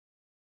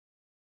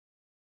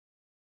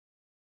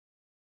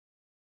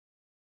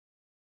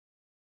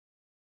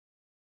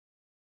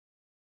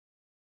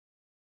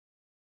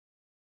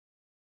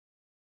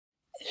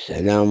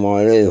Selamun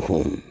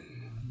Aleyküm.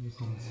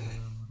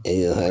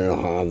 Eyyühel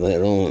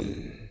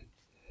hadirun.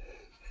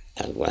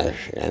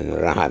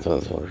 Arkadaşlar rahat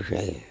otur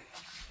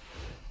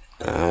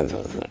rahat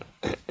otur.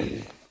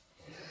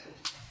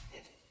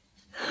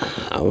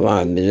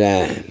 Allah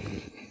bize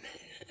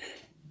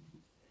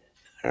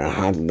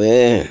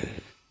rahatlığı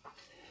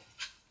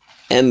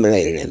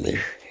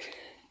emreylemiş.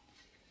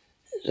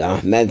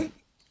 Zahmet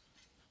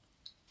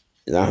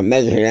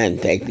filan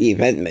teklif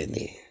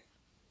etmedi.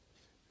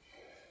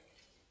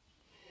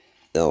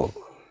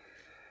 Yok.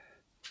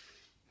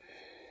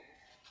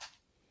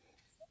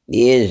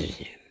 Biz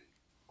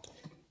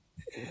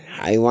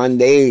hayvan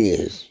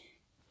değiliz.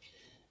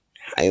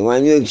 Hayvan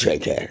yük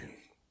çeker.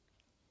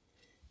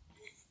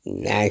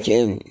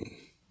 Lakin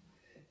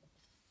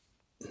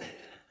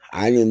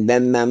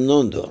halimden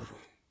memnundur.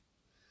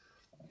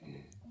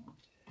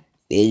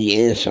 Biz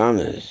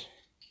insanız.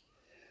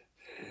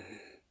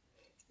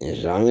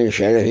 İnsanın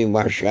şerefi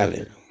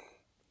başkadır.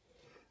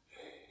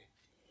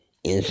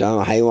 İnsan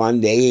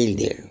hayvan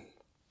değildir.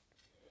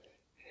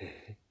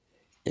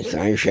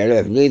 İnsan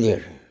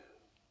şereflidir.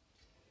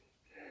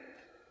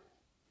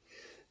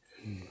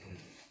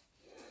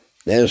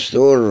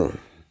 Destur,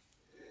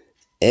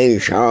 ey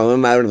Şah-ı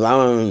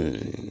Merdan,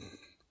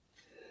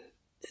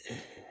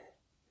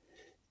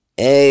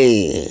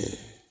 ey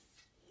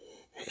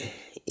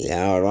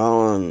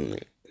yaran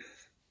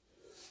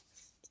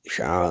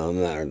Şah-ı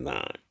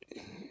Merdan,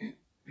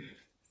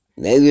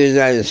 ne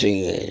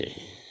güzelsiniz,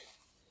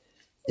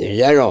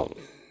 güzel ol.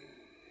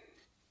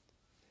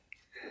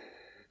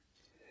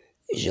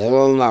 Güzel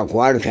olmak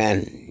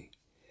varken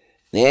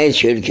neye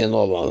çirkin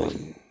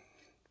olalım?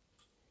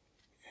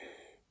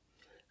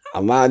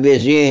 Ama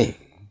bizi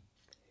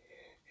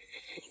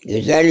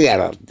güzel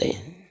yarattı.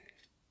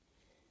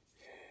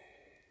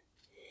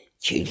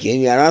 Çirkin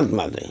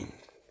yaratmadı.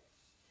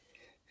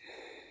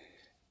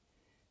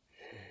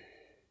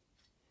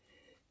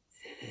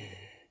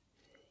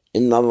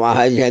 İnna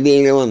Allaha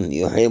cemilun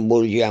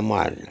yuhibbul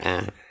cemal.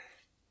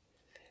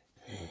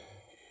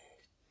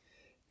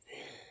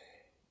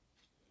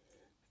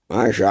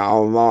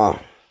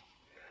 Maşallah.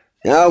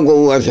 La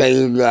kuvvete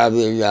illa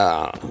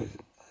billah.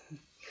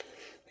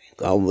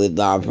 Kavvi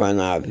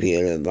da'fena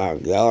fi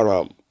rıdak ya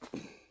Rab.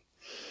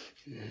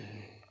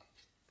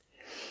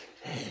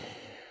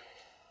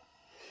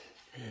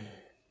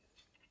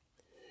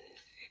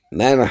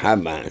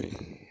 Merhaban.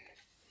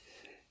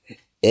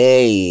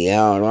 Ey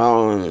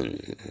yaran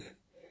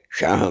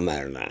Şah-ı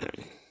Merdan.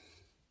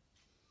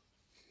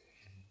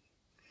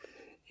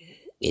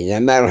 Bize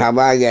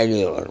merhaba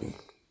geliyor.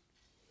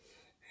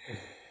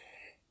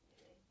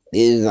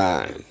 Biz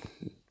de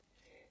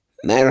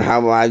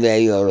merhaba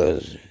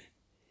diyoruz.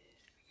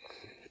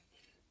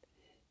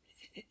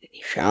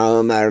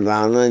 Şah-ı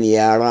Merdan'ın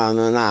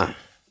yaranına,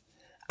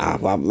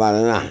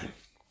 ahbaplarına.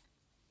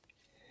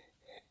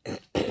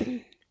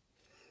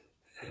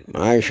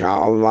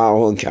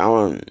 Maşallahu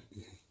kân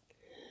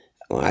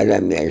ve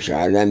lem yeşâ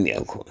lem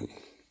yekun.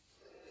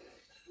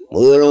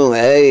 Buyurun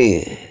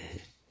ey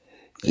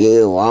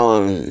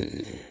divan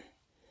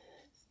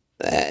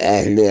ve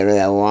ehli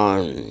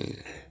revan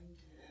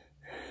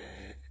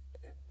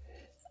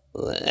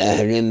ve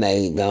ehli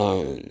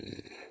meydan.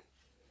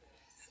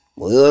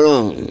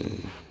 Buyurun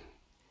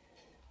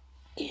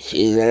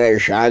sizlere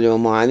şad-ı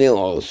mani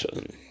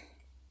olsun.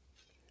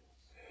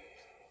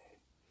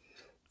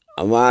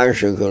 Allah'a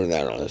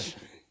şükürler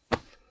olsun.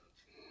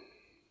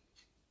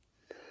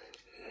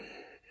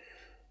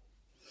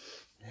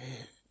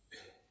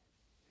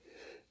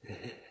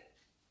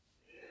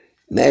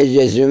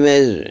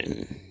 Meclisimiz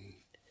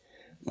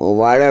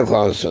mübarek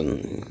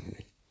olsun.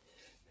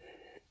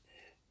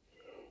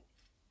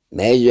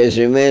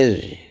 Meclisimiz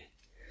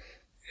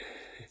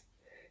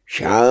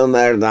Şah-ı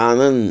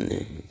Merdan'ın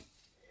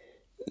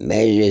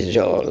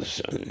meclisi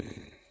olsun.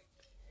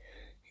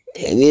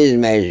 Temiz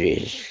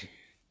meclis.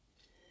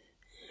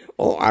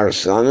 O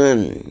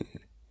arslanın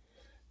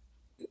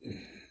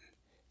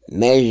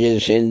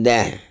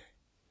meclisinde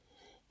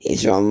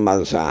hiç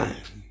olmazsa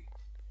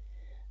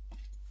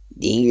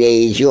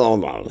dinleyici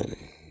olalım.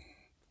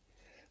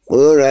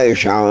 Buyur ey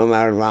Şah-ı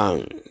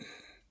Merdan.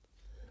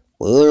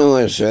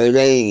 Buyurun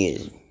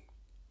söyleyiniz.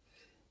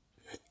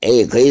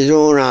 Ey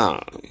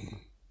kızına,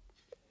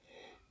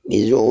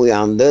 bizi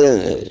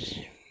uyandırınız.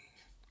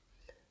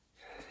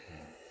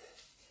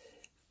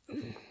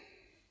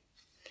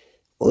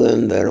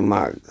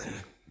 Uyandırmak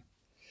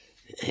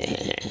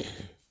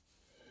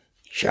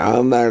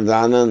Şah-ı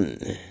Merdan'ın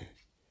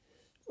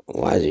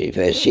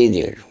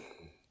vazifesidir.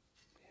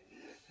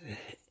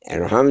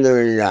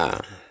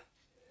 Elhamdülillah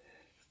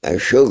ve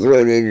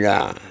şükrü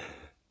lillah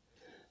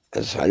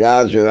ve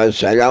salatu ve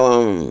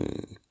selam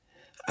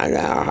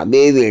ala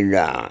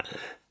habibillah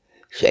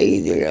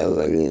seyyidil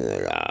evvelin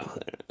ve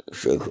ahir.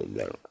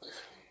 Şükürler.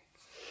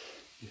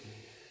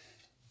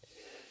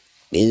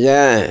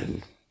 Bize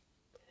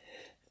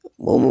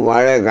bu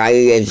mübarek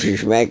ayı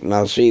yetişmek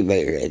nasip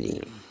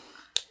eyledi.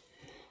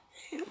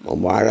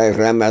 Mübarek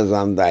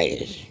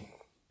Ramazan'dayız.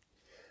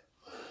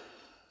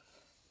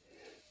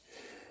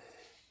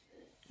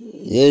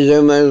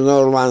 yüzümüz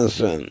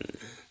nurlansın,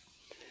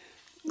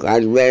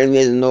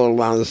 kalplerimiz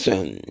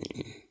nurlansın.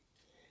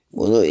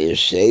 Bunu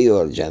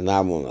istiyor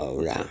Cenab-ı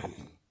Mevla.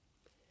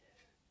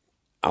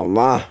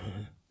 Allah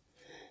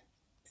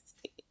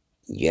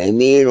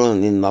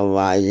cemilun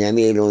innallahi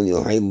cemilun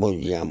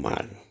yuhibbul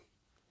cemal.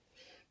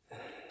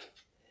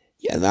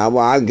 Cenab-ı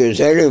Hak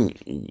güzelim,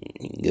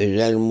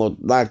 güzel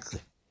mutlak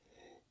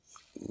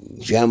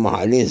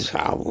cemalin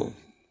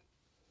sahibi.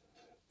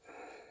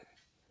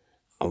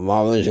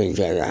 Allah-u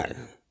Zülcelal.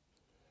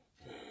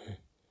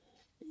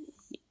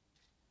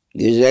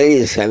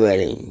 Güzeli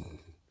severim.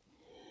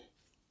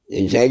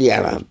 Güzel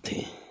yarattı.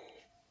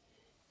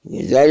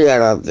 Güzel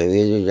yarattı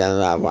bizi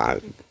Cenab-ı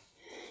Hak.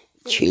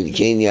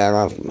 Çirkin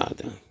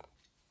yaratmadı.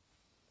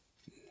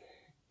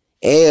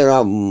 Ey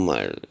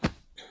Rabbimiz,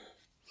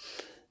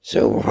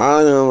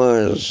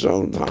 Subhanımız,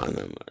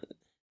 Sultanımız,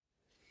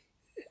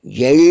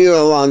 celil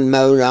olan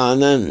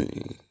Mevla'nın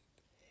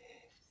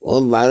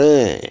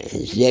onları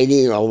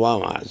zelil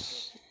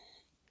olamaz.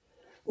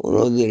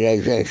 Onu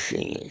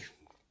bileceksiniz.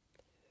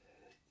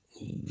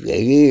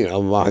 Celil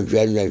Allah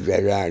Celle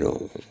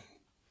Celaluhu.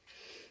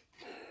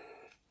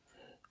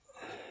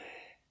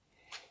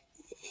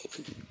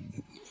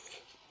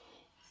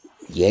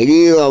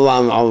 Celil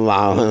olan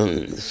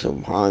Allah'ın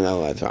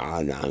Subhanahu ve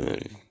Teala'nın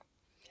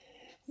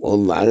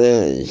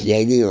onları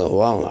zelil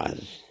olamaz.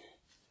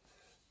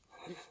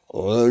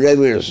 O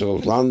öyle bir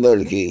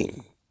sultandır ki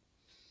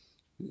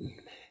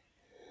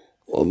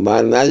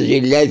onlarına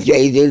zillet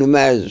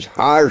giydirmez.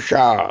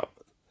 Haşa,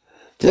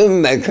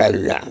 tümme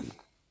kellem.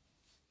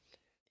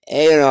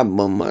 Ey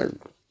Rabbimiz,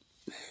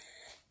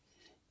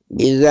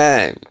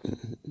 bize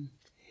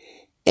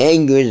en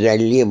güzel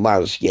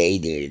libas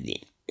giydirdi.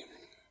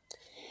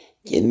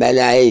 Ki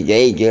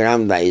melaike-i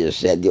kiram da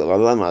izledi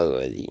olamaz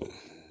dedi.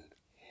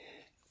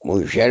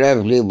 Bu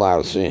şeref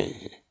libası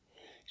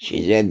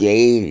size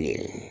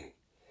değildir.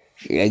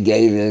 Size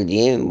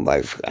giydirdiğim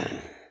başka.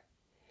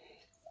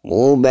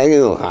 Bu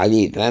benim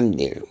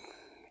halifemdir.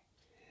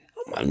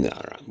 Aman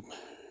yarabbim.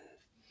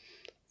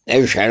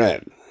 Ne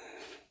şeref.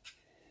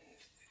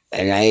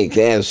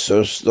 Melaike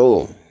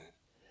sustu.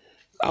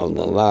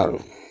 Kaldılar.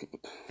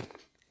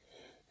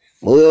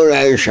 Buyur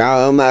ey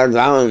Şah-ı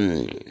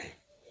Merdan.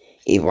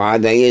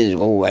 İfadeyiz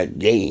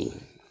kuvvetli.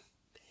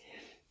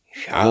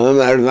 Şah-ı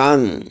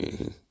Merdan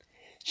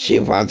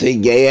sıfatı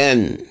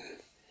giyen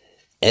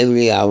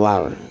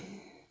evliyalar.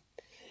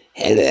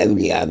 Her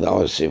evliyada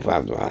o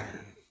sıfat var.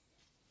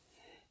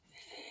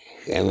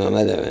 Şeyh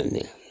Mehmet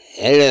Efendi.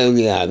 Her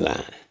evliyada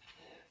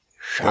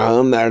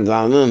Şah-ı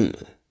Merdan'ın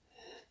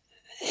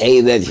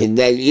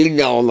heybetinden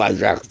illa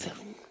olacaktır.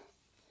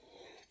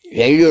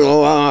 Zelil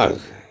olamaz.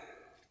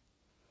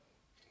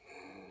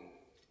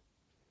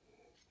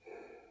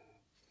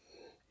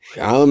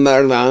 Şah-ı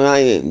Merdan'a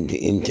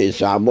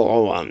intisabı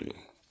olan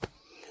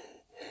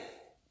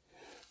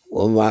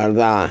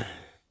bunlarda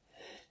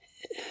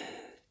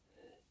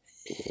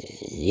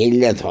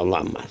zillet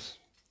olamaz.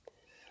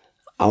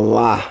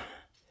 Allah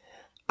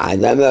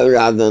Adem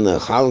evladını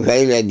halk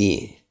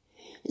eyledi,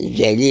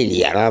 zelil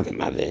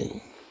yaratmadı.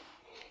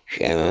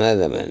 Şeyh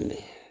Mehmet Efendi.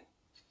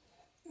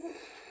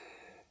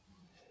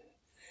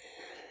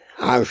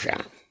 Haşa.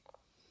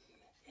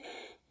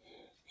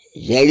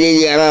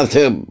 Zelil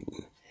yaratıp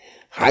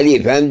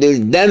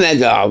halifemdir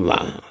demedi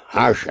Allah.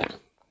 Haşa.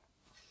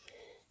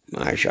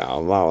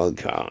 Maşallah o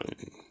kan.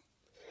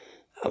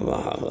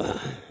 Allah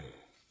Allah.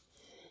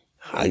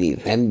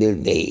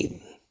 Halifemdir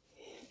değil.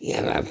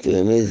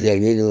 Yarattığınız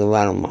zelil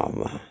var mı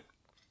Allah?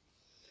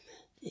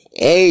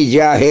 Ey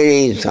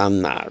cahil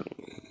insanlar!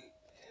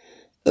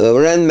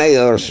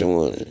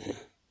 Öğrenmiyorsunuz.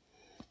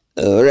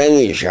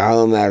 Öğrenin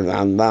Şah-ı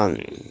Merdan'dan.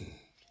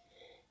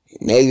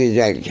 Ne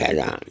güzel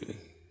kelam.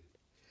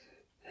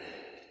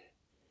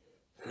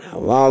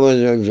 Allah-u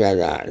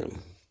Zülcelal.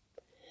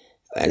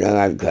 Ve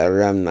lekad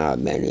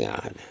kerremna beni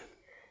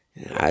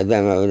Adem.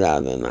 Adem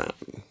evladına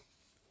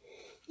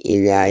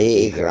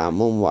ilahi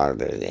ikramım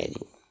vardır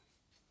dedi.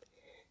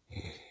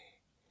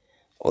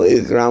 O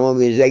ikramı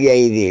bize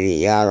giydirdi.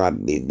 Ya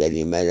Rabbi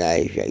dedi,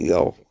 melaike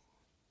yok.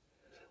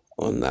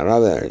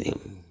 Onlara verdim.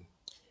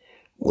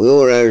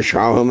 Buyur ey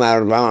Şah-ı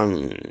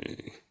Merdan.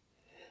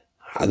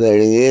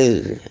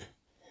 Haberiniz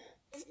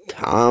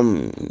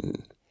tam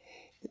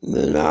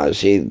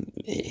münasip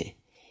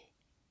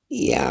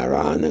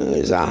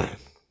yaranınıza.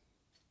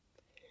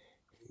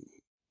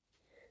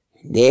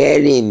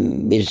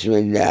 Diyelim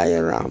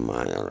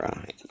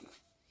Bismillahirrahmanirrahim.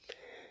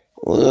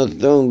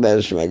 Unuttum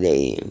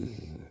besmeleyi.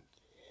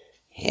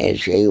 Her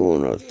şeyi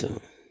unuttum.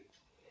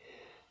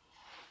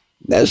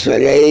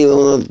 Besmeleyi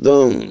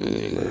unuttum.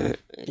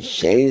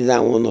 Seni de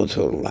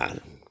unuturlar.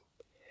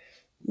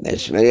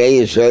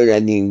 Besmeleyi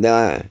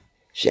söylediğinde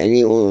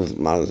seni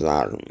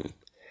unutmazlar.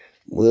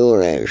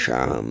 Buyur ey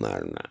Şah-ı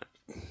Merdan.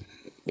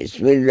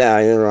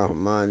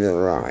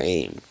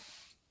 Bismillahirrahmanirrahim.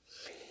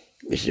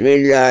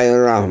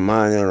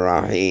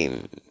 Bismillahirrahmanirrahim.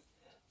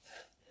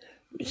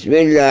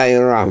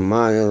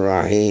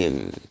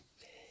 Bismillahirrahmanirrahim.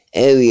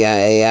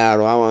 Evya eyar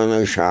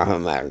vavanı Şah-ı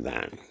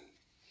Merdan.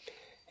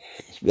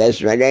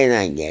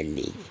 besmeleyle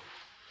geldik.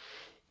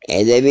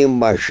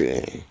 Edebin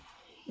başı.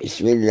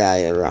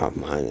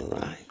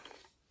 Bismillahirrahmanirrahim.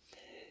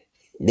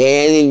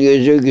 Değenin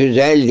yüzü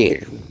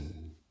güzeldir.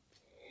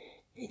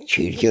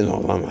 Çirkin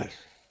olamaz.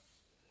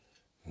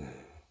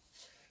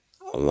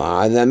 Allah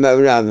Adem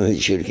evladını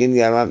çirkin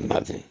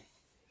yaratmadı.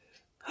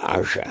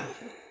 Haşa.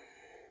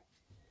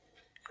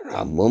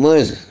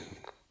 Rabbimiz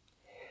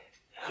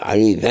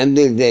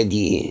halifemdir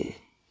dediği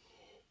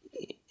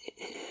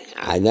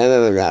Adem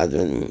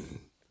evladını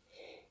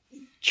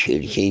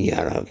çirkin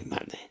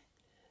yaratmadı.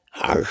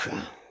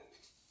 Haşa.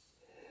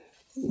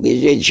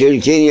 Bizi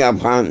çirkin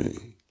yapan,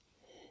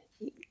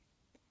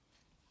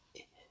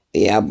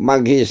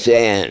 yapmak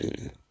isteyen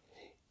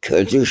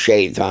kötü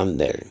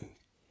şeytandır.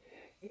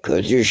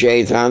 Kötü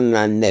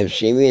şeytanla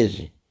nefsimiz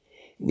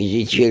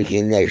bizi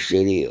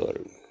çirkinleştiriyor.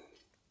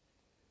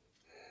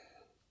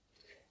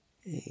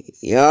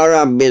 Ya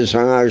Rabbi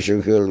sana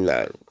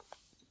şükürler.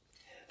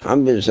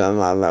 Hamdü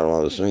senalar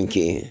olsun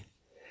ki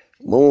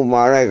bu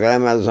mübarek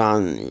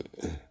Ramazan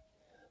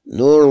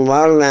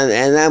nurlarla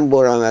enen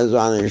bu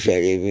Ramazan-ı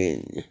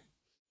Şerif'in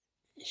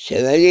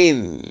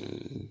sevelim.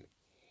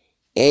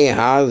 Ey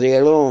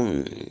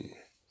hazirun,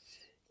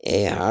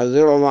 ey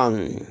hazır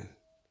olan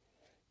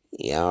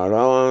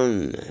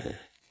yaran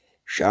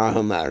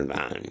Şah-ı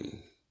Merdan,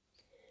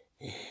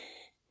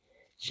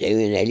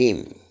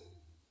 sevinelim.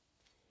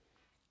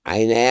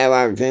 Aynaya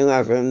baktığın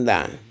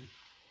aklında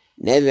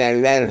ne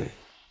derler?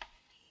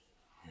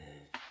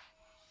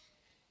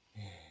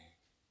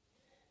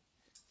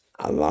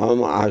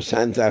 Allahümme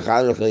ahsente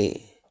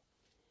halki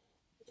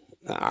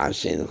ve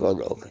ahsin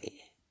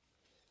huluki.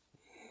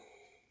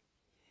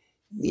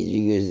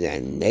 Bizi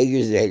güzel, ne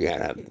güzel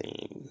yarattın.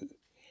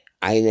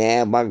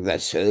 Aynaya bak da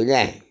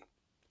söyle.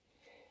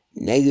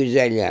 Ne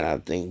güzel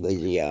yarattın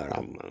bizi ya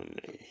Rabbim.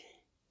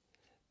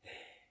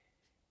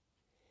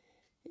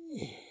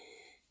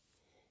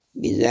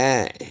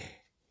 Bize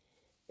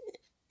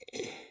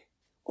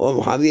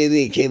o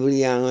Habibi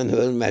Kibriya'nın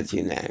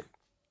hürmetine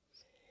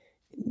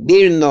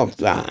bir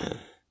nokta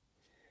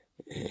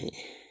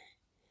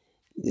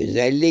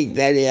güzellik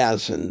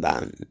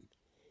deryasından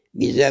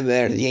bize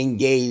verdin,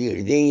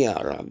 değdirdin ya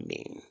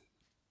Rabbi.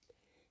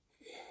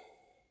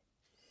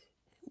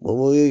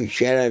 Bu büyük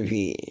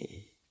şerefi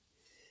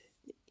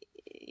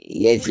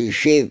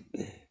yetişip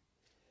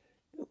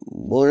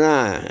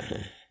buna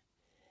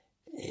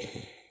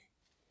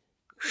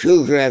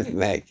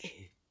şükretmek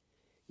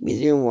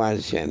bizim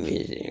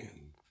vazifemizdir.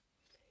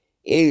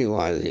 İlk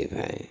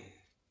vazife.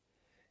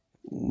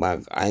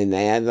 Bak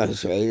aynaya da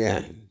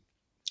söyle.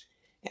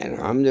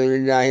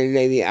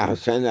 Elhamdülillahillezî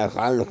ahsene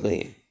halkı.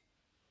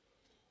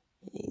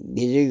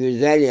 Bizi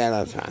güzel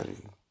yaratan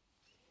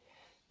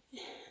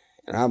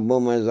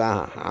Rabbimize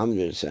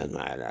hamdü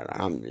senalar,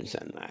 hamdü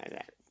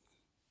senalar.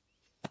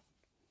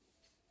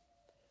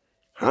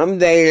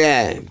 Hamd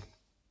eyle,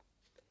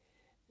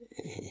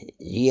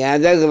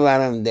 ziyade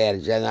kılarım der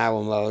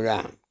Cenab-ı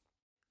Mevla.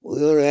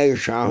 Buyur ey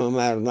Şah-ı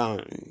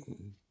Merdan,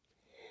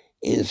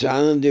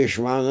 insanın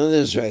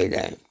düşmanını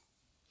söyle.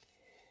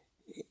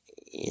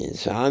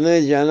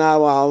 İnsanı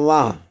Cenab-ı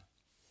Allah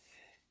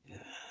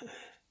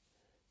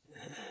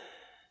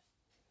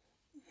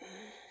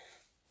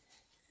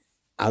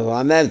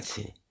azamet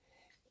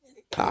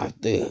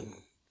tahtı,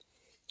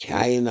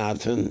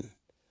 kainatın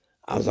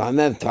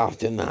azamet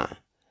tahtına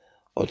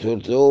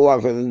oturduğu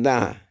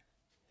vakitinde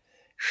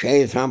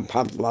şeytan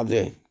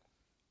patladı.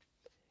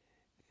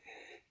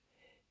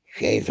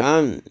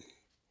 Şeytan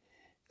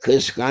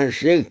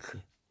kıskançlık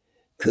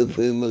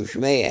küpüymüş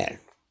meğer.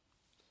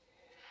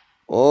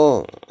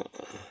 O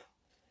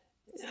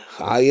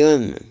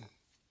hain,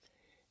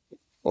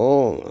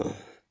 o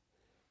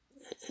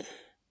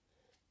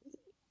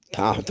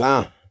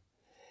tahta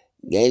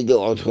geldi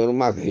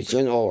oturmak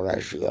için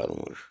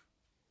uğraşıyormuş.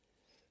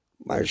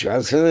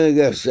 Başkasını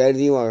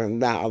gösterdiği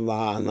vakit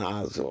Allah'a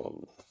nazı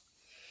oldu.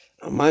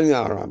 Aman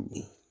ya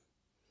Rabbi,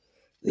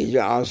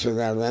 bizi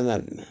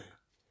asırlardan etme.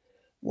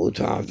 Bu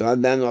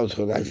tahta ben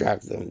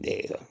oturacaktım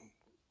diyor.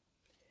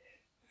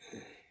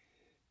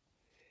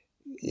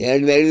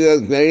 Yerleri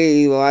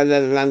gökleri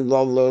ibadetle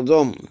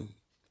doldurdum.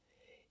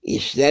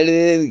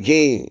 İsterdim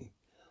ki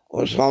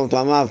o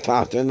saltanat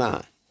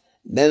tahtına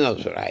ben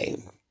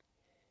oturayım.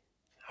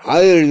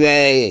 Hayır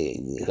be,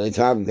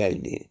 hitap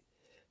geldi.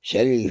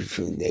 Senin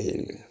için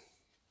değil.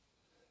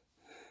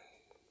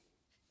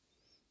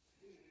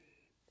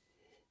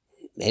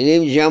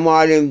 Benim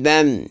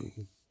cemalimden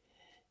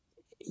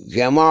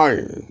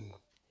cemal,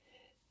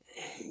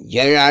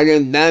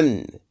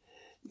 celalimden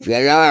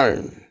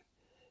celal,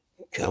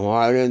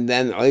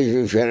 kemalimden,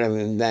 izz-i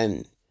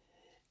şerefimden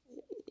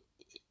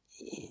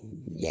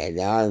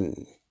celal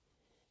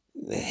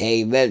ve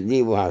heybet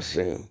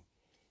libası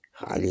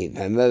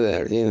halifeme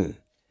verdim.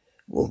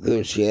 Bu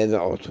kürsüye de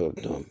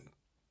oturdum.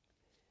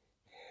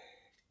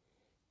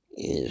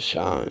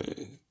 İnsan,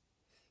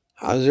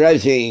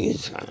 Hazreti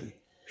insan,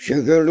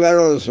 şükürler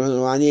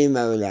olsun Vani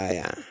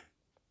Mevla'ya.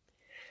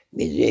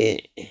 Bizi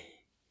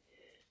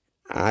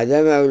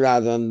Adem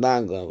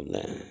evladından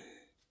kıldı.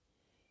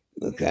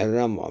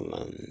 Mükerrem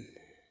olan,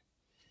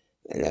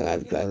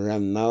 وَلَقَدْ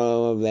كَرَّمْنَا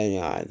بَنِي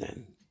آدَمَ.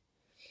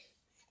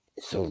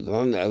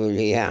 Sultan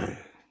Evliya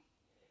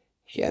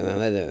Şeyh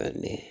Mehmet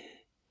Efendi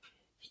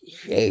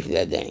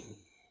şeyhlerden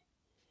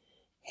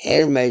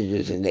her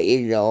meclisinde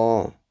illa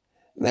o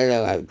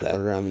وَلَقَدْ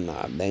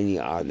كَرَّمْنَا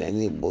beni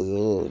Adem'i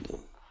buyururdu.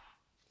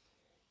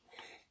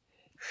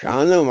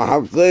 Şanım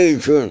hakkı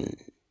için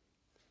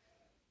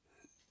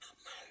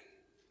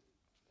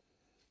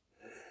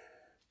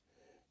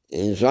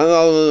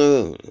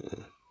insanoğlunu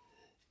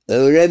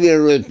öyle bir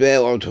rütbeye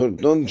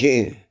oturttum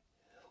ki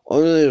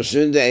onun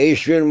üstünde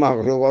hiçbir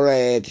mahluk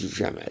oraya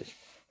yetişemez.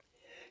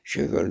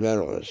 Şükürler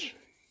olsun.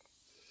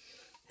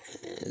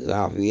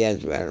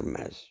 Zafiyet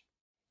vermez.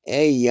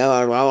 Ey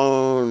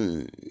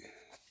yaran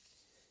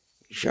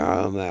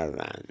Şah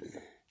Merdan,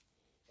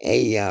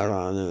 ey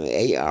yaranım,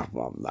 ey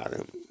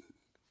ahbaplarım,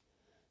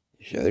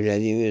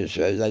 söylediğimiz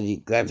söze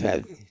dikkat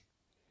et.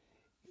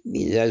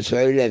 Bize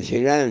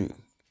söyletilen,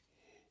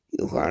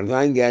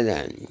 yukarıdan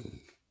gelen,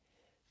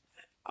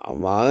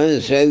 Allah'ın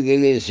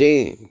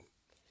sevgilisi,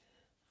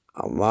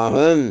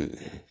 Allah'ın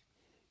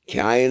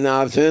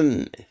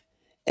kainatın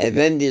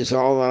efendisi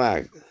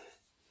olarak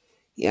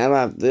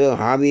yarattığı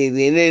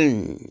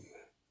Habibinin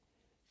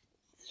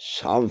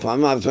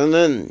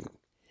saltanatının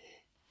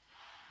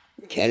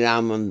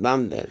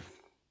kelamındandır.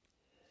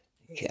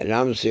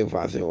 Kelam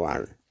sıfatı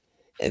var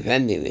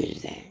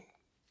Efendimiz'de.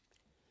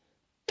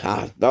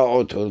 Tahtta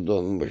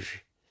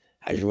oturtulmuş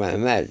Hacı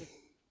Mehmet.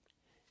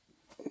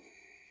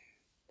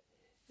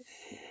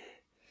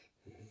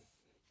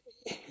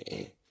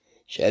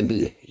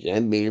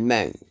 Sen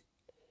bilmen.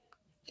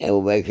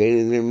 Ebu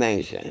Bekir'i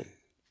bilmen sen.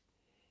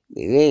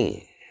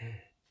 Bilin.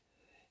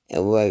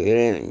 Ebu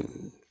Bekir'in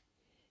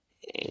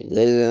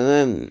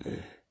kızının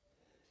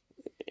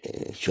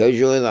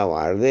çocuğu da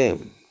vardı.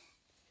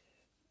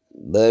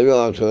 Böyle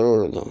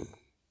otururdum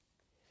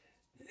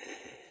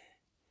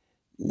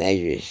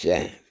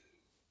mecliste.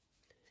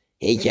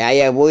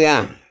 Hikaye bu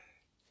ya.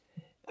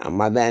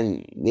 Ama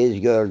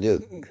biz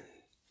gördük.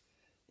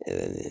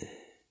 Evet.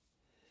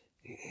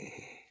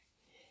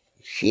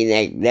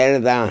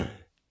 Sinekler de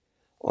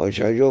o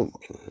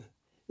çocuk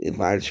bir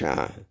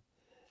parça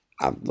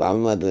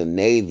atlanmadı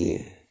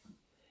neydi?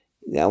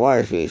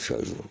 Yavaş bir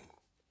çocuk.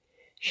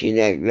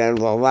 Sinekler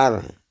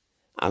dolar.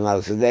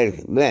 Anası der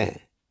ki be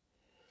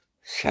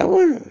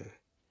savur.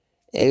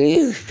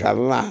 Elini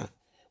salla.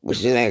 Bu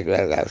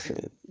sinekler kalsın.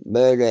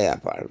 Böyle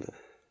yapardı.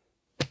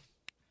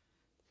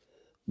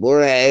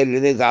 Buraya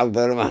elini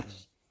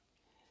kaldırmaz.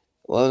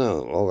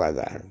 Onu o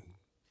kadar.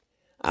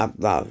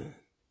 Aptal.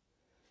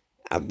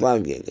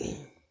 Aptal gibi.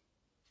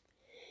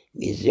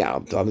 Bizi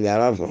aptal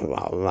yaratmadı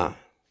Allah.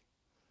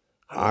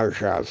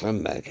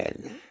 Haşasın be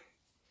kendine.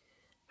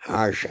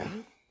 Haşa.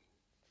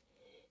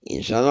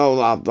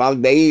 İnsanoğlu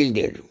aptal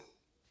değildir.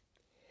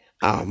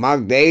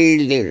 Ahmak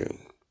değildir.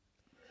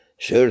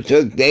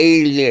 Sürtük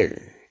değildir.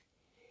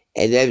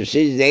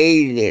 Edepsiz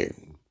değildir.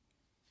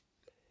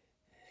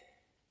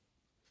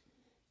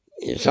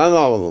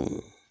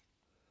 İnsanoğlu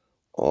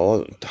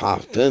o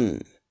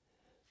tahtın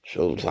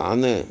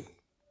sultanı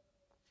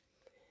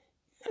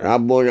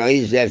Rabbul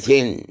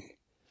İzzet'in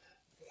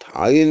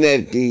tayin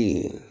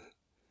ettiği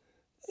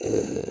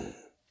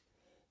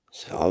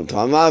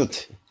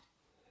saltanat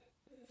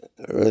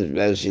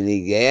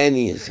rütbesini giyen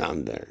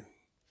insandır.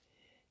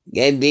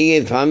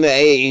 Kendini tanı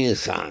ey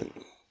insan.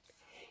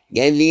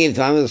 Kendini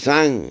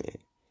tanısan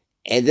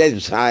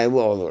edep sahibi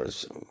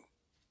olursun.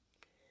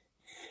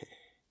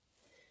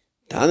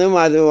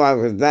 Tanımadığı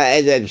vakitte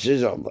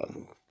edepsiz olur.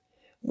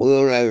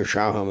 Buyur ey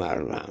Şah-ı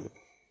Merdan.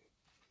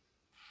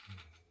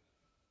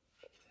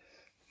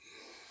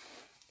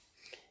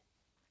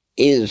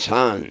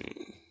 İnsan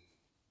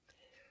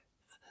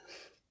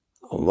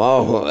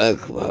Allahu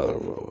Ekber.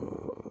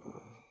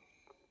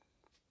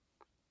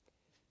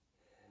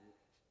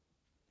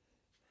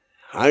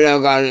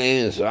 Halakal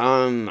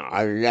insan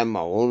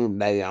allemehul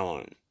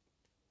beyan.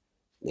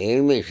 Değil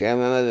mi Şeyh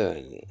Mehmet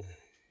Efendi?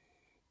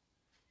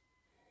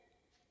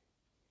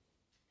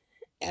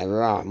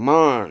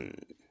 Er-Rahman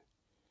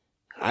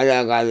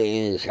halakal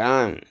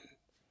insan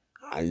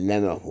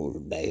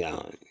allemehul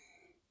beyan.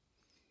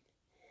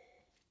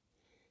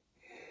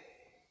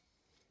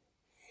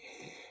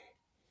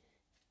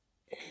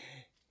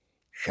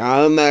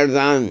 Şah-ı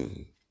Merdan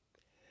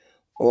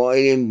o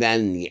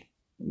ilimden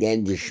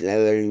kendisine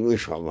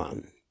verilmiş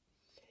olan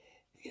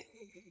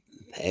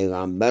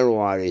Peygamber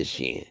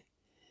varisi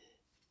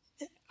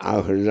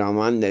ahir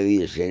zaman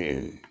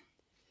nebisinin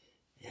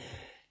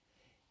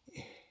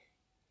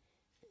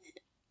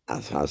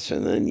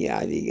atasının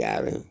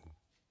yadigarı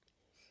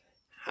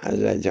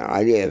Hazreti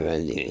Ali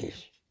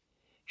Efendimiz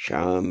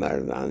Şah-ı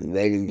Merdan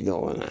verildi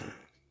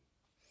ona.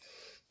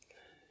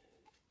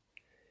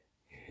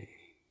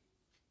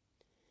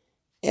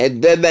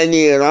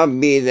 Eddebeni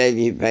Rabbi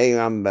dedi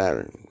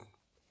Peygamber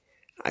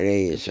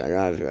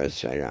aleyhissalatu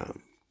vesselam.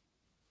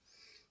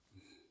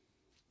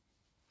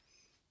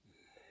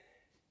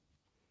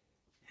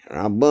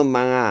 Rabbim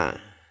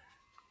bana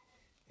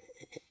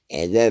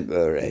edep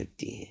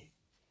öğretti.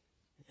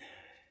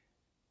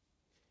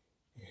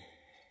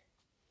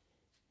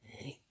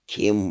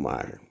 kim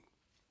var?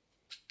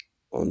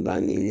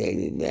 Ondan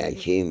ileri de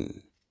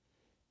kim?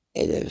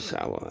 Edep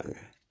savarı.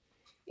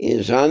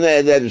 İnsanı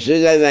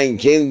edepsiz eden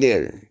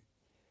kimdir?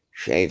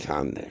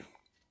 Şeytandır.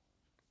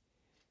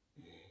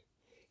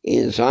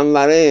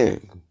 İnsanları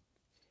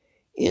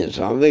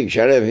insanlık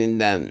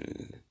şerefinden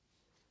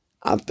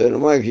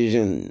attırmak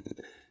için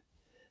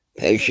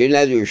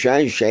peşine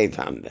düşen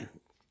şeytandır.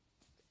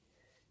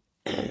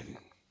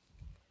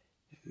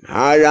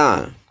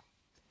 Hala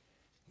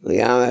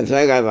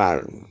kıyamete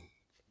kadar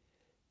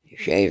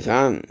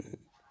şeytan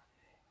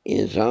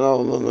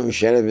insanoğlunun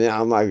şerefini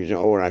almak için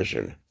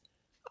uğraşır.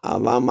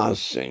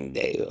 Alamazsın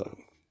diyor.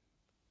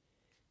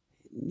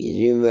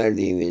 Bizim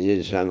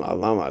verdiğimizi sen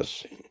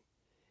alamazsın.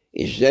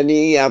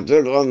 İstediğini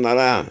yaptır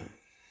onlara.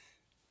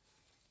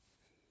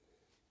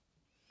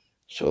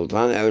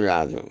 Sultan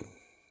evladım,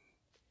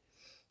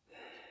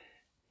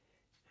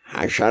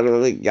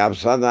 haşarılık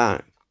yapsa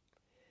da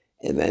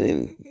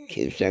benim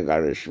kimse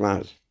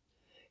karışmaz.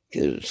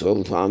 Ki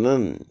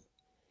sultanın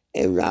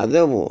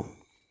evladı bu.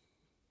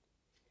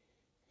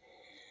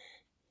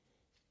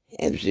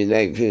 Hepsi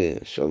de ki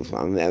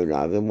sultanın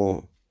evladı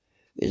bu.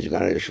 Biz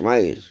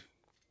karışmayız.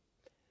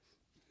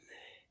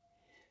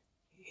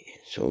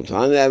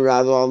 Sultan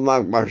evladı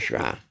olmak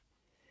başka.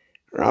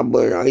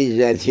 Rabbül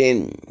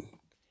İzzet'in,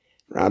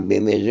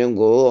 Rabbimizin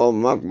kulu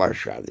olmak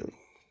başkadır.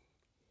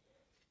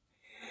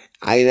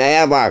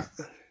 Aynaya bak.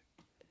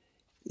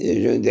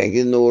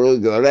 Yüzündeki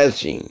nuru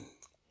göresin.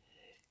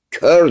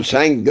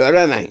 Körsen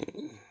göremen.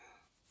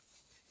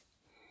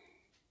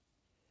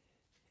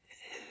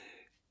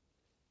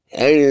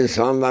 Her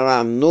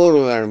insanlara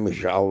nur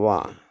vermiş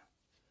Allah.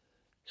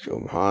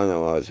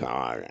 Subhanahu ve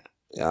Teala.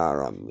 Ya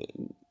Rabbi.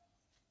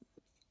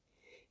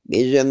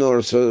 Bizi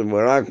nursuz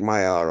bırakma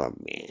ya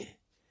Rabbi.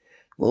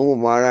 Bu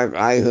mübarek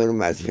ay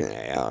hürmetine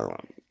ya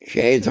Rabbi.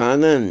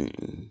 Şeytanın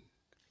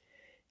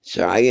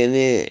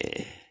sayını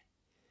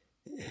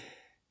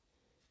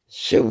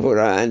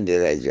sıfıra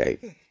indirecek.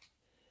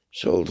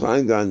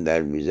 Sultan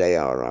gönder bize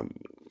ya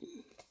Rabbi.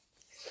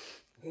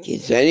 Ki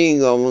senin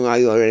yoluna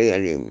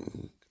yürüyelim.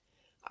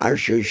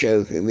 Aşk-ı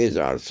şevkimiz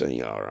artsın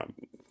ya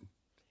Rabbi.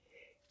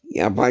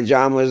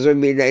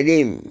 Yapacağımızı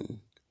bilelim.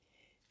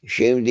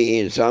 Şimdi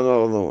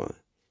insanoğlu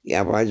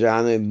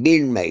yapacağını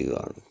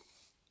bilmiyor.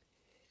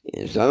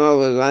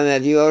 İnsanoğlu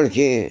zannediyor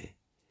ki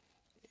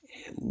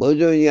bu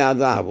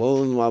dünyada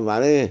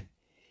bulunmaları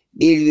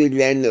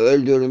birbirlerini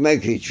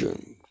öldürmek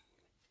için.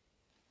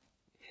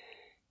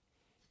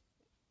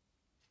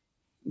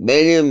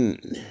 Benim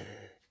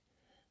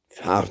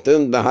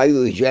tahtım daha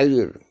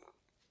yücelir.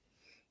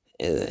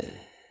 Evet.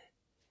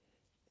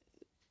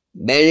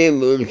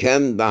 Benim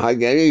ülkem daha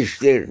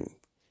geniştir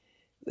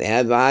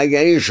veya daha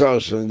geniş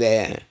olsun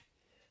diye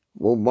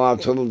bu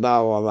batıl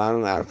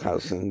davaların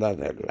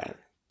arkasındadırlar.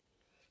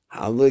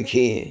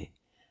 Halbuki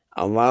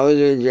Allah-u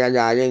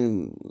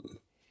Zülcelal'in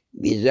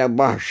bize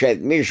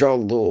bahşetmiş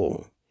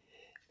olduğu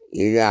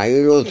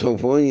ilahi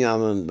lütufun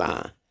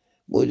yanında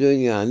bu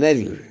dünya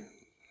nedir?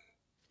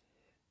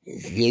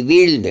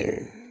 Zibildir.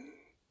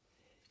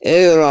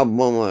 Ey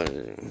Rabbimiz,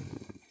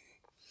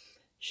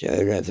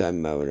 söyleten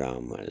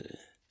Mevlamız,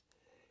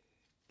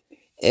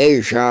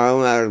 ey Şah-ı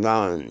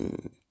Merdan,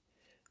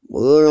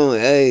 buyurun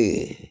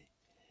ey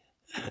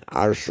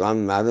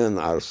arslanların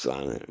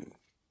arslanı,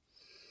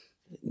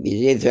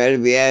 bizi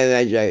terbiye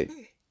edecek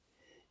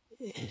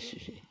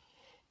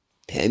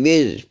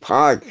temiz,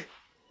 pak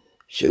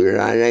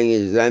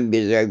sülalenizden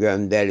bize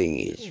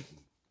gönderiniz.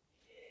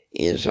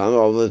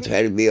 İnsanoğlu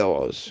terbiye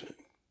olsun.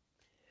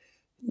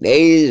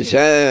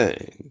 Değilse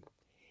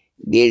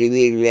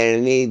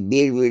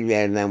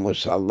birbirlerine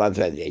musallat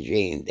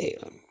edeceğim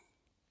diyor.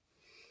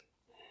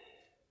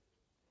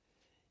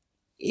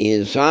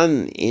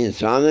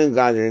 İnsanın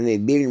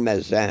kadrini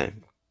bilmese,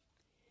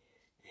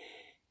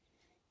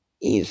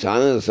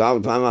 insanın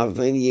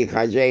saltanatını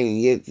yıkacağım,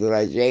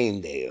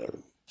 yıktıracağım diyor.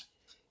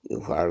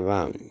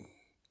 Yukarıdan.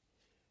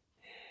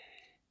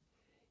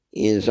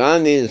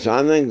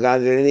 İnsanın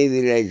kadrini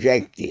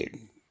bilecektir.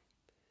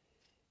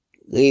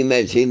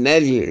 Kıymeti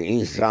nedir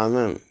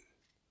insanın?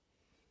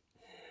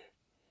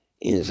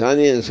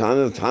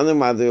 İnsanı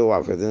tanımadığı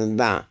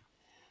vakitinde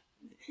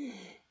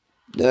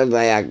dört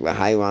ayaklı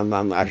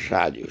hayvandan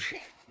aşağı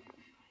düşer.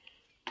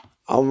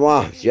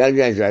 Allah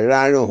Celle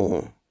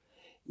Celaluhu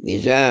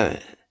bize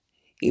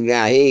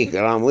ilahi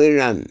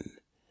ikramıyla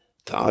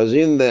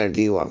tazim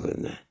verdiği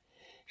vakitte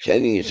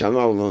sen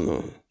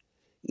insanoğlunu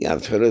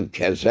yatırıp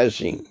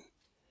kesesin,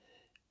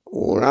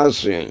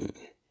 uğrasın,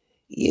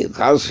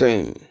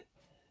 yıkasın,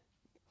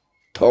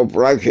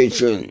 toprak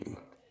için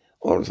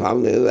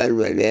ortalığı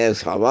velveleye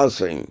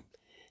salasın,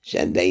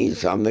 sende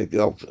insanlık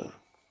yoktur.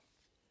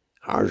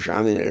 Haşa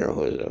minel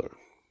huzur.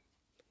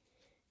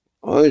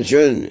 Onun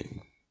için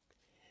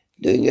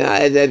dünya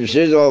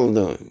edepsiz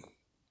oldu.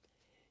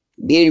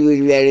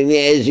 Birbirlerini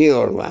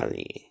eziyorlar.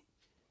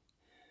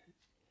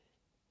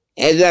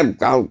 Edep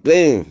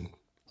kalktı,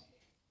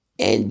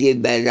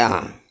 endi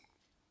bela.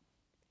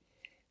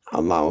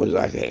 Allah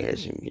uzak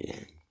eylesin bize.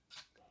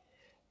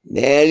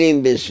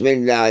 Diyelim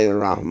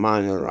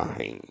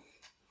Bismillahirrahmanirrahim.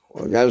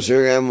 Hoca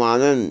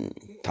Süleyman'ın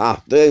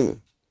tahtı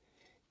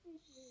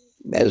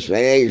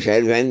Besmele-i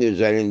Şerife'nin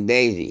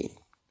üzerindeydi.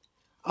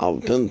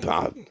 Altın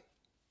taht.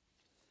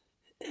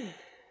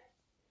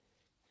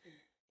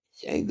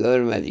 Sen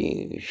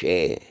görmediğin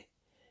şey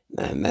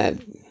Mehmet,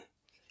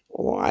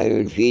 o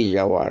Aynu-l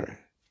Fijah var.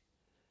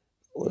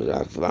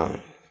 Uzakta.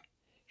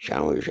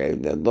 Şam-ı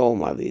Şerif'te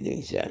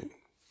doğmadıydın sen.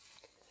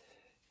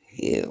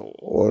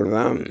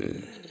 Oradan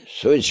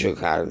su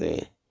çıkardı.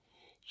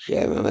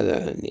 Şeyh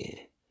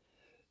Efendi.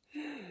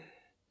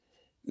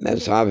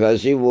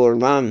 Mesafesi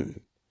buradan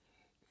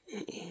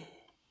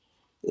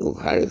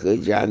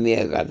yukarı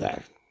camiye kadar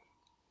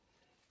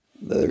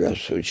böyle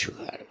su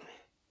çıkardı.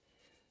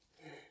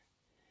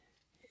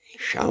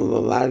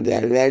 Şamlılar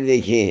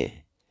derlerdi ki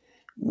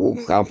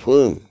bu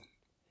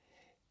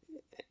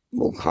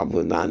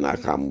kapıdan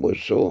akan bu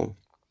su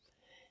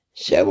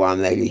Seva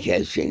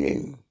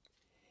Melikesi'nin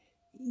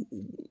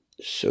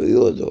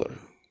suyudur.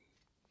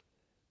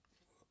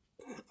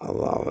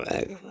 Allahu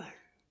Ekber.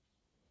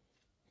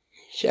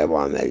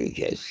 Seva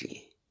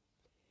Melikesi.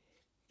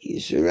 Ki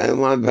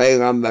Süleyman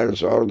Peygamber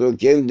sordu,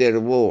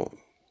 kimdir bu?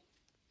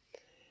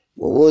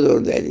 Bu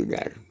budur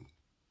dediler.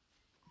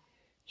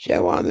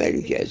 Seva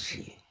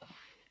Melikesi.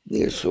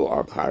 Bir su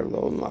akardı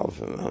onun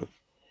altından.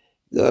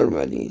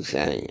 Görmedin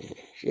sen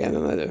Şeyh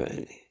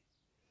Efendi.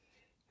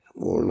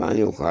 Buradan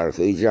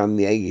yukarı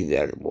camiye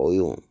gider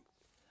boyu.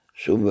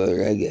 Su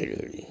böyle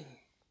gelirdi.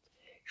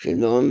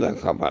 Şimdi onu da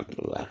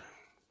kapattılar.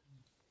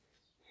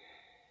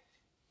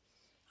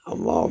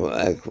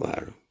 Allahu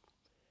Ekber.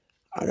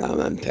 Alâ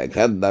men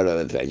tekebber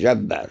ve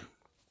tecebber.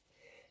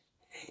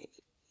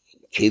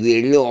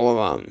 Kibirli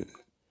olan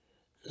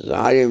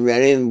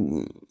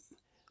zalimlerin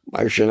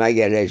başına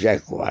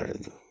gelecek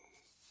vardı.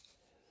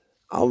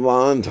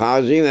 Allah'ın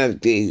tazim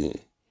ettiği,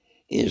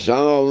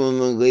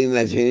 insanoğlunun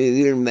kıymetini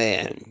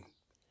bilmeyen,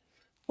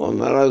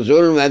 onlara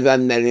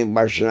zulmedenlerin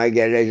başına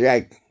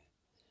gelecek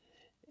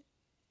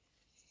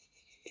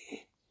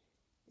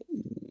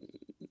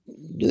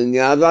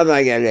dünyada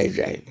da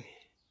gelecek.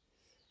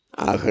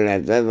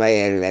 Ahirette de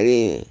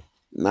yerleri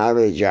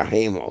nar-ı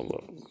cahim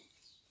olur.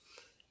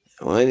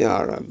 Aman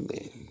ya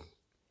Rabbi.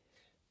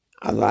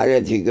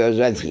 Adaleti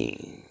gözetin.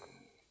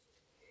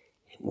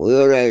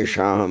 Buyur ey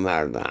Şah-ı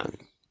Merdan.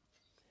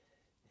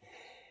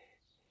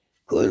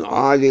 Kun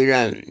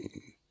adilen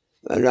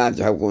ve la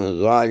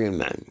tekun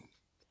zalimen.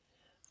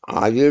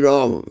 Adil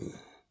ol.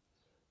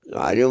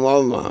 Zalim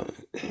olma.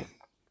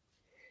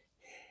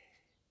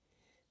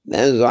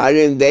 Ben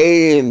zalim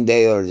değilim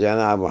diyor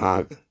Cenab-ı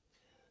Hak.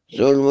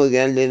 Zulmü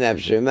kendi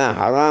nefsime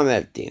haram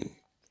ettim.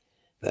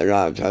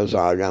 فَلَا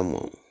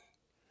تَظَالَمُوا.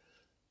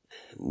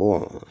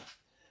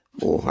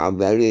 Bu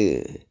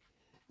haberi,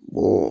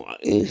 bu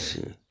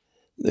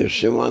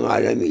Müslüman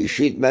alemi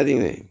işitmedi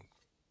mi?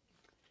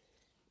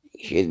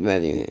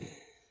 İşitmedi mi?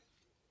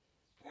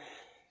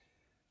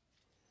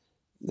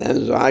 Ben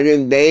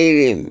zalim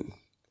değilim.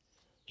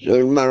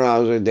 Zulme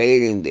razı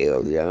değilim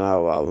diyor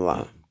Cenab-ı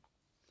Allah.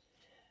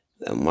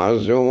 Ve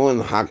mazlumun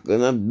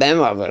hakkını ben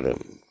alırım.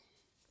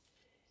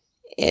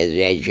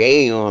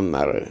 Ezeceğim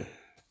onları.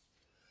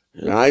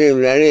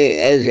 Zalimleri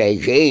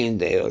ezeceğim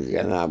diyor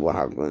Cenab-ı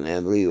Hakk'ın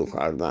emri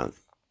yukarıdan.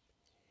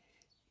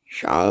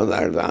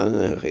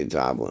 Şahlardan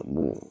hitabı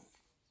bu.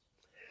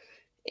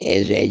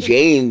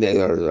 Ezeceğim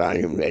diyor,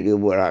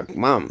 zalimleri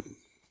bırakmam.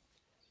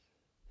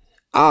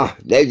 Ah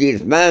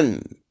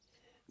dedirtmem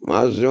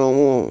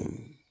mazlumu.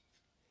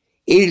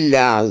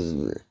 İlla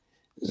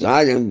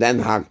zalimden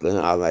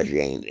hakkını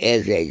alacağım,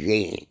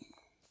 ezeceğim.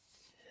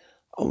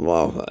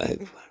 Allahu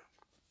Ekber.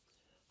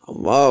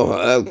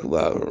 Allahu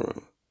Ekber.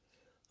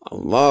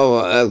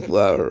 Allahu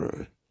Ekber.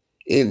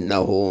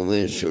 İnnehu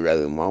min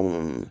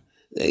Süleyman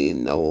ve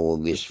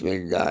innehu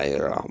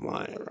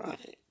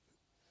bismillahirrahmanirrahim.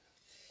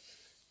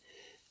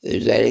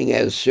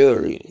 Üzerine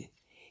sür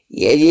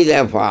 7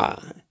 defa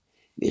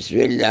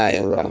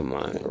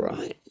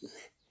Bismillahirrahmanirrahim.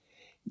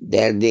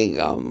 Derdin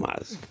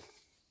kalmaz.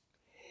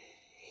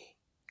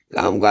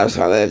 Gam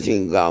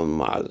kasavetin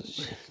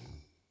kalmaz.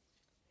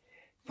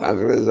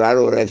 Fakr-ı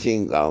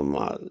zaruretin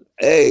kalmaz.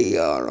 Ey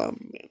ya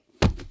Rabbi.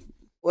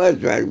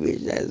 Kuvvet ver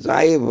bize.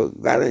 Zayıf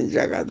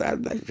karınca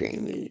kadar da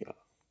şeyimiz yok.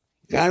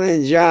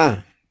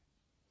 Karınca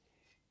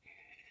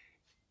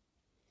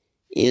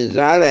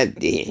inzar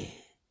etti.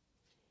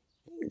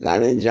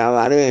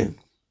 Karıncaları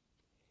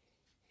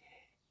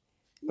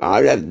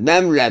Khalid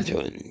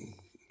nemletun.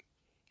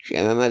 Şeyh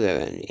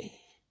Efendi.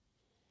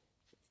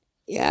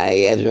 Ya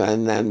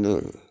eyyetühen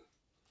nemlu.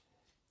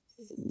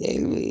 Değil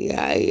mi?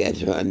 Ya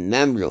eyyetühen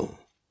nemlu.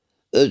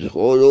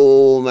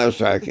 Udhulû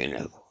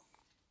mesâkinekum.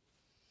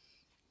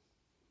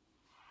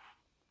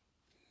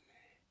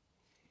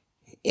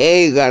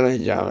 Ey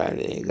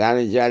karıncaları,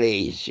 karınca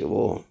reisi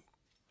bu.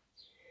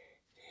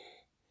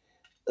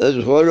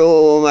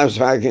 Udhulû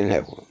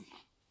mesâkinekum.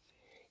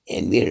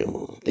 Emir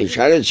bu.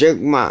 Dışarı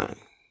çıkma.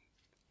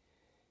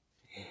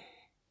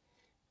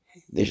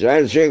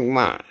 Dışarı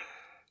çıkma.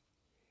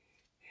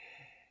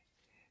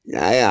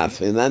 La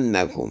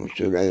ya'fimennekum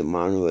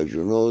Süleyman ve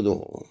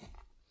cunuduhu.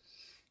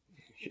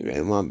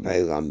 Süleyman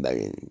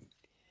peygamberin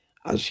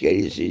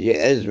Askeri sizi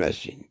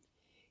ezmesin.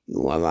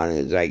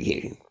 Yuvalarınıza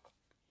girin.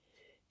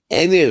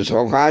 Emir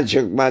sokağa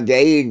çıkma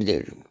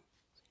değildir.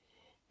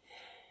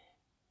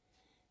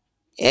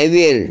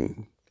 Emir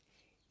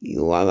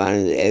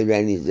yuvalarınız,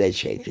 evlerinizde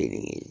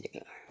çekiliniz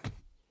diyor.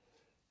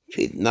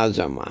 Fitne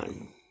zamanı.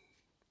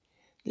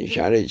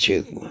 Dışarı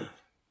çıkma.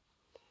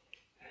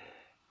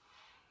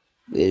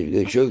 Biz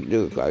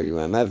küçüktük Hacı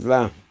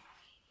Mehmet'le.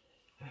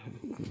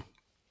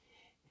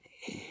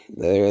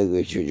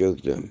 Böyle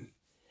küçücüktüm.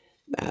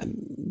 Ben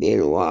bir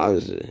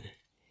vaaz,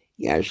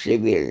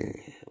 yaşlı bir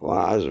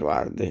vaaz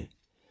vardı.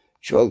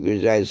 Çok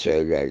güzel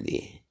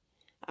söylerdi.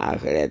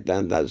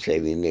 Ahiretten de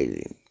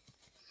sevinirdim.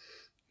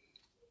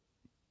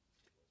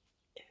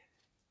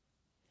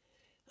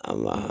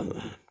 Allah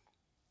Allah.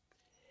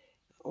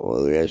 O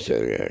öyle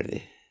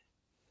söylerdi.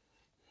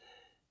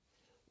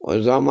 O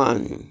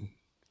zaman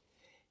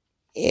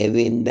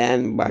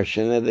evinden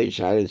başını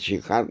dışarı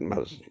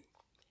çıkartmasın.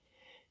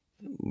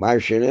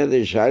 Başını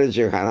dışarı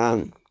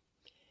çıkaran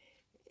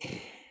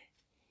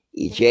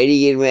içeri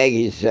girmek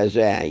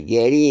istese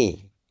geri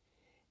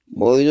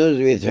boynuz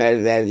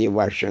biter derdi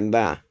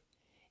başında.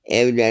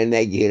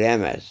 Evlerine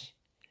giremez.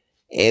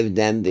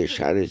 Evden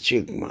dışarı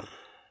çıkma.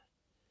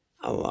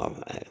 Allah'a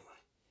emanet.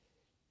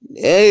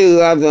 Ey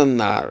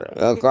kadınlar!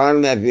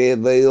 Ekarne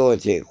fî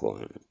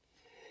buyûtikûn.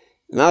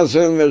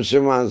 Nasıl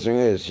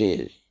Müslümansınız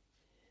siz?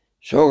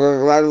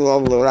 Sokakları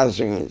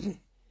doldurasınız.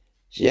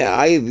 Size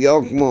ayıp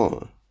yok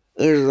mu?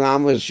 Irz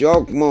namus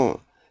yok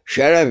mu?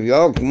 Şeref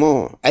yok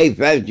mu?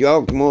 İffet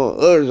yok mu?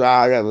 Irz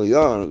alemi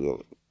yok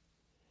mu?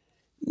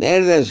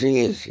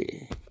 Neredesiniz siz?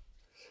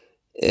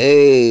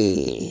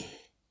 Ey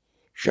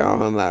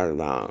Şah-ı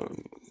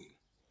Merdan!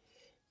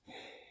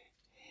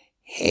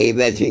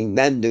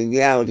 Heybetinden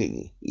dünya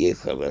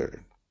yıkılır.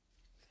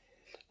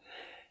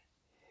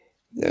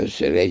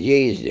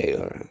 Göstereceğiz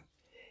diyorum.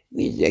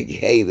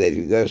 Bizdeki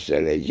heybeti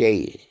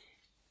göstereceğiz.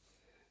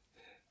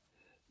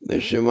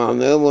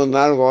 Müslümanlığı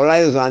bunlar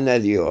kolay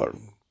zannediyor.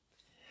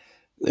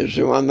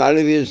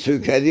 Müslümanları biz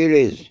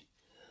tüketiriz.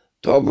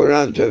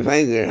 Topuna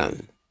tüfeği giren.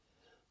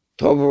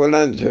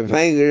 Topuna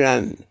tüfeği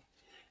giren.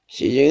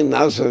 Sizin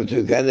nasıl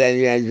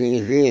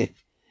tüketeceğinizi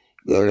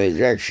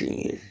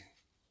göreceksiniz.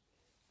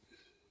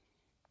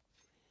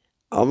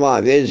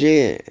 Ama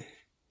bizi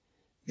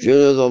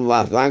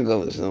Cünudullah'tan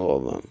kılsın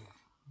oğlum.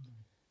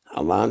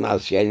 Allah'ın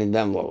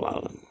askerinden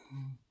olalım.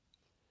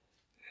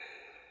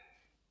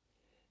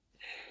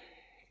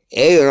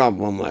 Ey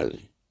Rabbimiz,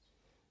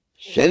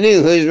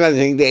 senin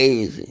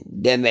hizmetindeyiz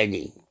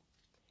demeli.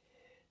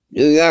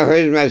 Dünya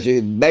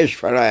hizmeti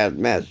 5 para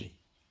etmez.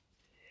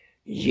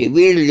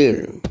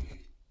 Zibildir.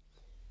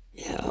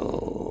 Ya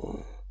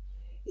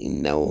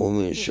innehu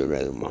min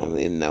Süleyman,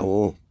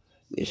 innehu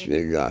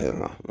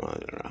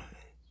Bismillahirrahmanirrahim.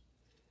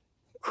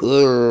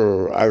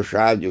 Kır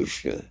aşağı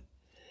düştü.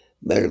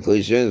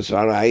 Belkıs'ın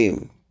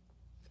sarayım.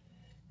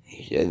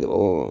 İşte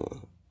o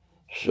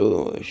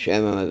su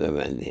Şam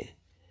Efendi.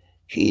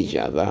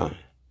 Fija'da.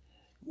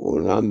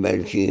 Buradan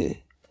belki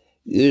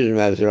 100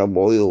 metre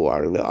boyu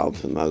vardı.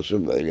 Altından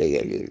su böyle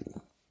gelirdi.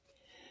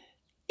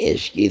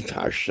 Eski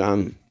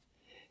taştan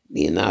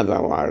bina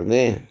da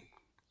vardı.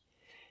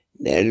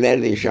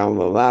 Derlerdi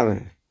Şamlılar,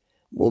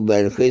 bu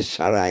Belkıs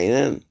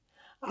sarayının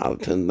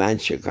altından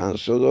çıkan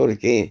sudur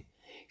ki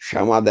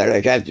Şam'a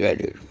bereket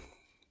verir.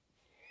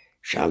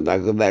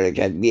 Şam'daki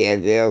bereket bir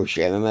yerde yok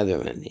Şeyh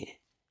Efendi.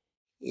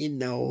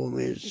 İnnehu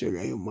min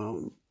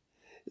Süleyman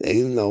ve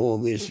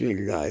innehu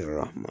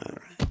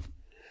Bismillahirrahmanirrahim.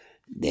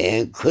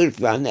 Diyen 40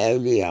 tane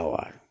evliya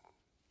var.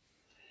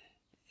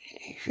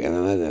 Şeyh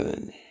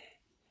Efendi.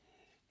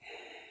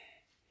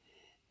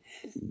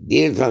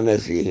 Bir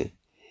tanesi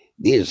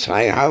bir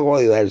sayha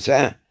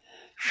koyverse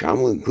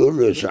Şam'ın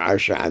küllüsü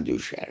aşağı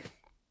düşer.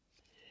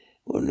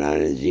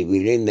 Bunların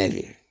zibili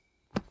nedir?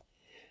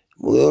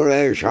 Buyur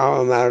ey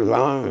Şah-ı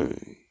Merdan,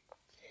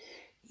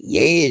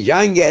 yeni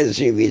can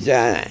gelsin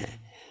bize,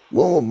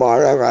 bu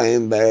mübarek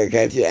ayın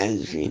bereketi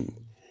ensin.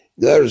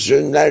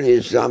 Görsünler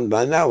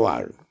İslam'da ne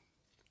var?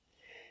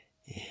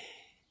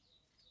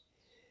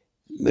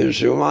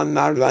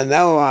 Müslümanlarda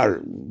ne var?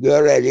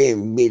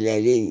 Görelim,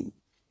 bilelim.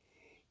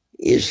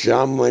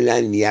 İslam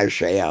ile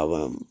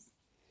yaşayalım.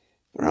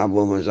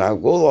 Rabbimize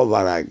kul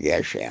olarak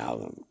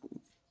yaşayalım.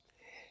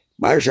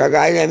 Başka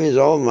gayremiz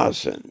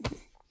olmasın.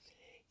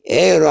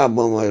 Ey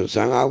Rabbimiz,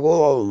 sana kul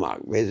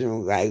olmak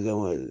bizim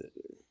kaygımız.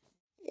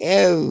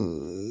 Ev,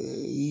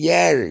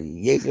 yer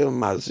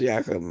yıkılması,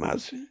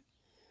 yakılması.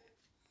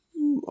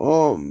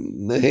 O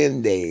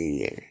mühim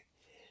değildir.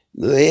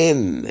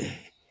 Mühim,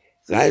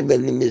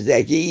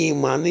 kalbimizdeki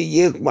imanı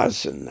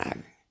yıkmasınlar.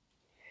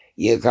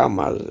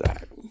 Yıkamazlar.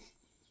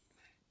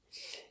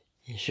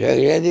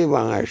 Söyledi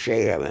bana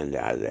Şeyh Efendi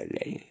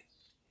Hazretleri.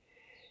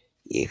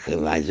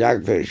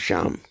 Yıkılacaktır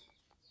Şam.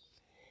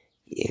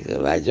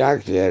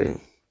 Yıkılacaktır.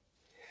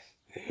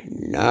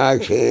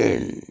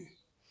 Lakin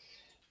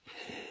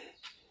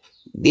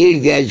bir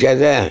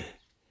gecede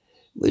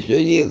bütün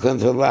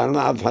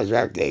yıkıntılarını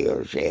atacak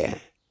diyor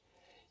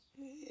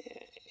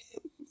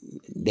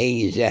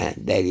denize,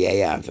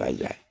 deryaya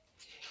atacak.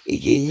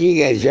 İkinci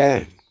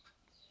gece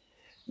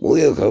bu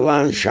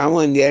yıkılan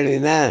Şam'ın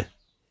yerine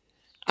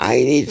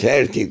aynı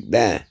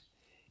tertipte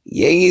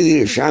yeni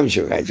bir Şam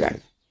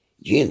çıkacak.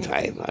 Cin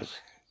tayfası.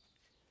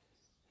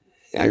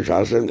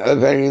 Yaşasın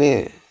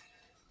öperini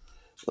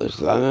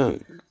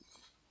ustanın.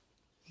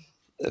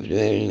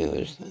 Öperini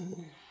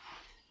ustanın.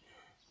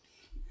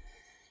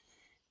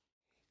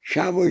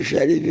 Şam-ı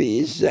Şerif'i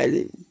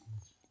izledi.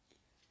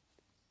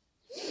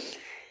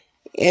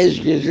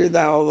 Eskisi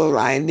de olur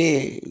aynı,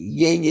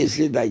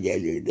 yenisi de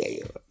gelir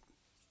diyor.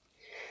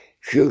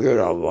 Şükür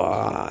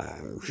Allah,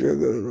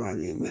 şükür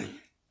Rabbime.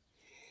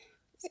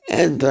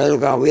 Entel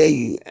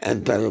kaviy,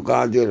 entel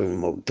kadirun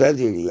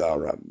muktedir ya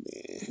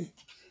Rabbi.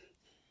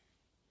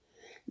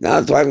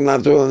 La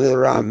taknatu min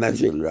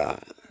rahmetillah.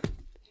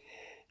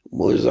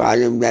 Bu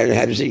zalimler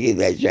hepsi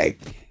gidecek.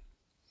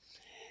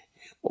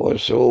 O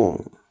su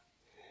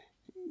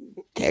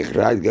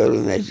tekrar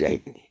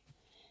görünecek.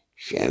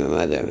 Şeyh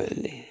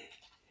Efendi.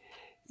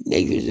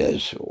 Ne güzel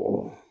su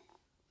o.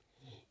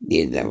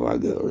 Bir defa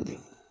gördüm.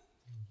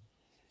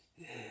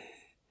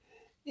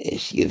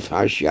 Eski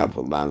taş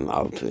yapılan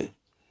altı.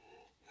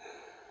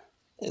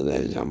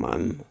 Evvel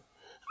zaman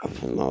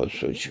altına o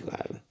su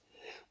çıkardı.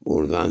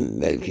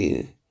 Buradan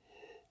belki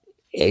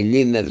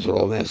 50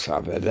 metre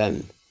mesafeden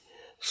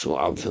su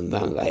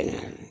altından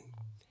kaynar.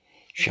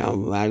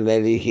 Şamlar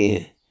dedi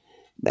ki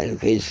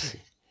Belkıs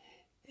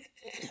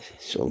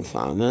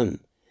Sultan'ın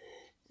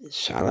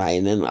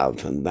sarayının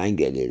altından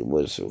gelir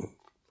bu su.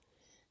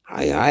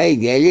 Hay hay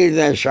gelir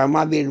de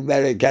Şam'a bir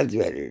bereket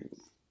verir.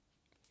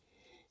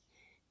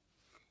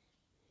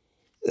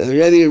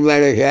 Öyle bir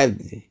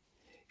bereket.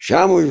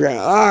 Şam-ı Şerif,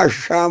 ah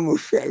Şam-ı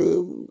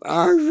Şerif,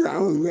 ah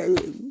Şam-ı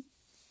Şerif.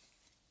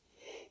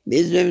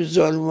 Bizim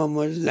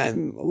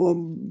zulmumuzdan o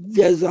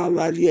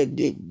cezalar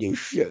yedik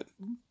düştü.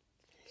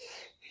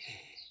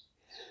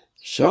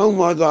 Son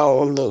moda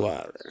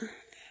oldular.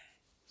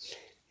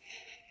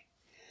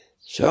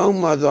 Son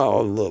moda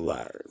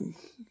oldular.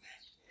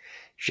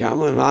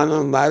 Şam'ın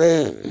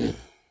hanımları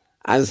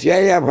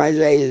asker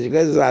yapacağız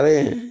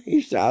kızları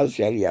işte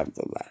asker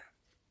yaptılar.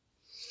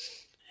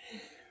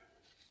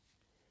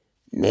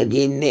 Ne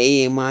din ne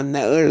iman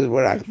ne ırz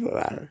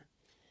bıraktılar.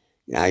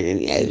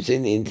 Lakin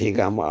hepsinin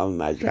intikamı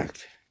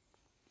alınacaktır.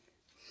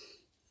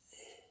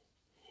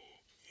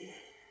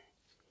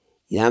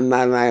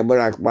 Yanlarına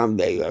bırakmam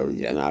diyor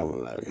Cenab-ı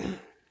Allah.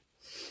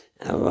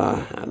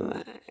 Allah.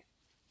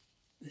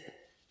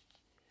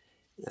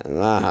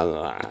 Allah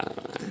Allah.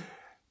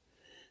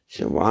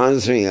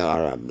 Subhansın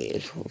ya Rabbi,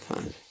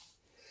 subhansın.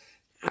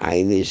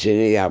 Aynısını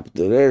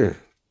yaptırır,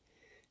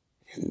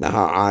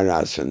 daha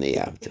alasını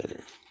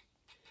yaptırır.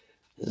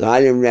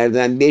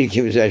 Zalimlerden bir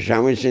kimse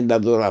Şam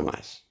içinde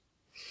duramaz.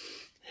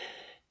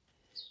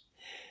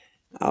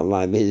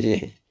 Allah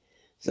bizi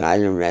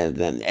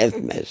zalimlerden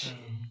etmez.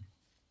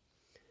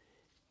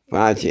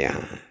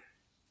 Fatiha.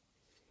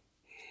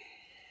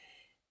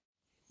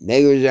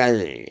 Ne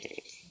güzel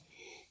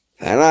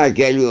ferah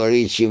geliyor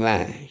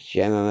içime.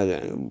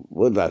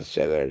 Bu da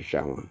sever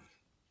Şam'ı.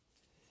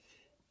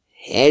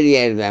 Her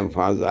yerden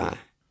fazla.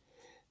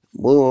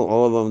 Bu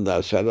oğlum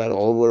da sever,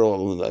 öbür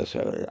oğlum da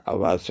sever.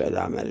 Allah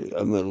selamet,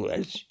 ömür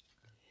versin.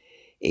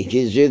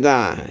 İkisi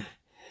de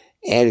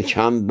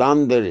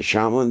erkandandır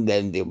Şam'ın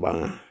dendi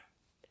bana.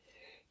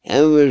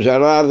 Hem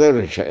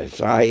vüzeradır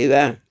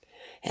sahibe,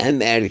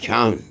 hem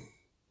erkan.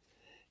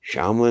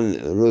 Şam'ın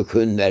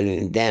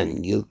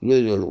rükünlerinden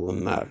yüklüdür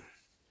bunlar.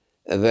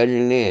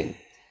 Efendini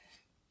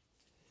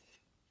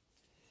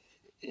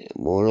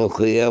bunu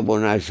kıya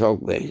buna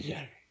çok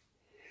benzer.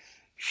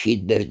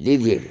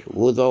 Şiddetlidir.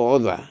 Bu da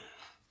o da.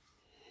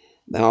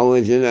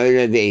 Davud'un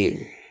öyle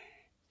değil.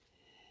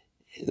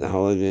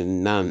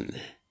 Davud'undan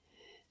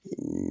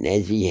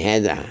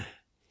nezihe de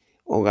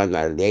o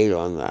kadar değil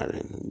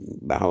onların.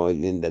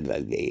 Davud'un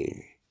da değil.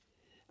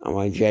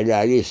 Ama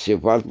celali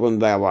sıfat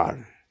bunda var.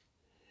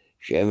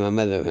 Şeyh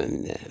Mehmet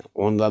Efendi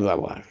onda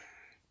da var.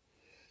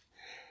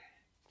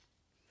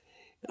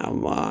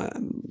 Ama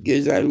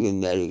güzel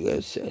günleri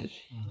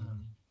gösterir.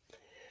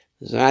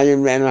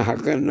 Zalimlerin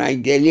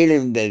hakkından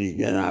gelirim dedi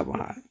Cenab-ı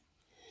Hak.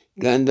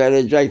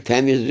 Gönderecek,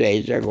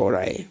 temizleyecek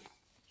orayı.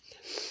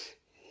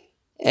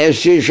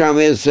 Eski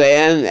Şam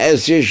isteyen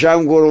eski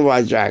Şam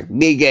kurulacak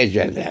bir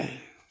gecede.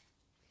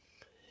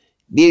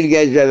 Bir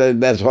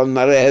gecede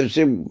betonları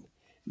hepsi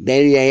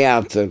deryaya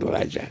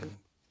atılacak.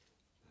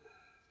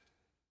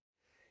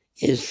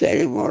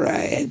 İsterim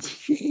oraya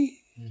yetişeyim.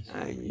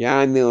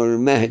 Cami-ül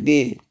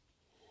Mehdi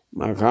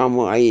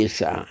makamı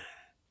İsa.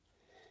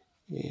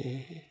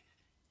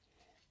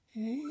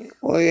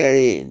 O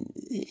yerin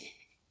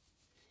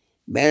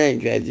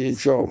bereketi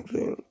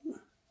çoktur.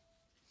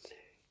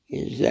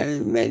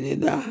 İsterim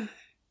beni de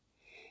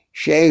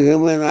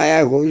şeyhimin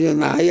ayak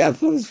ucuna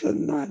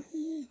yatırsınlar.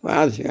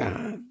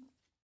 Fatiha.